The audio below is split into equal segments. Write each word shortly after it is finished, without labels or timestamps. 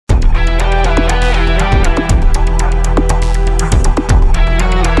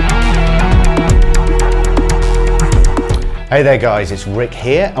Hey there guys, it's Rick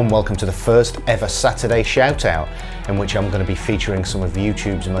here and welcome to the first ever Saturday Shoutout, in which I'm going to be featuring some of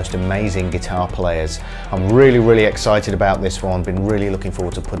YouTube's most amazing guitar players. I'm really excited about this one, been really looking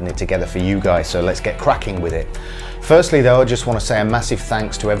forward to putting it together for you guys, so let's get cracking with it. Firstly though, I just want to say a massive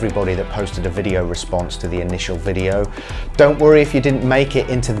thanks to everybody that posted a video response to the initial video. Don't worry if you didn't make it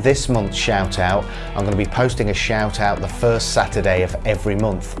into this month's shoutout. I'm going to be posting a shoutout the first Saturday of every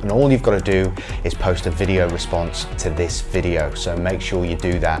month, and all you've got to do is post a video response to this video, so make sure you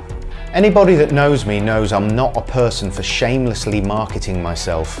do that. Anybody that knows me knows I'm not a person for shamelessly marketing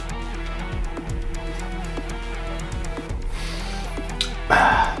myself.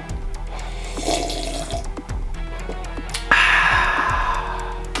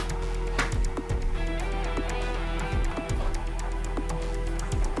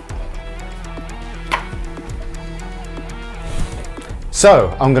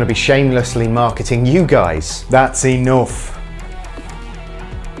 So, I'm going to be shamelessly marketing you guys. That's enough.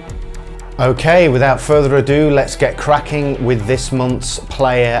 Okay, without further ado, let's get cracking with this month's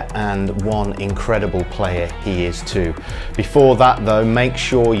player, and one incredible player he is too. Before that though, make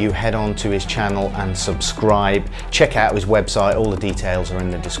sure you head on to his channel and subscribe. Check out his website, all the details are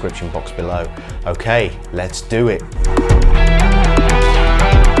in the description box below. Okay, let's do it.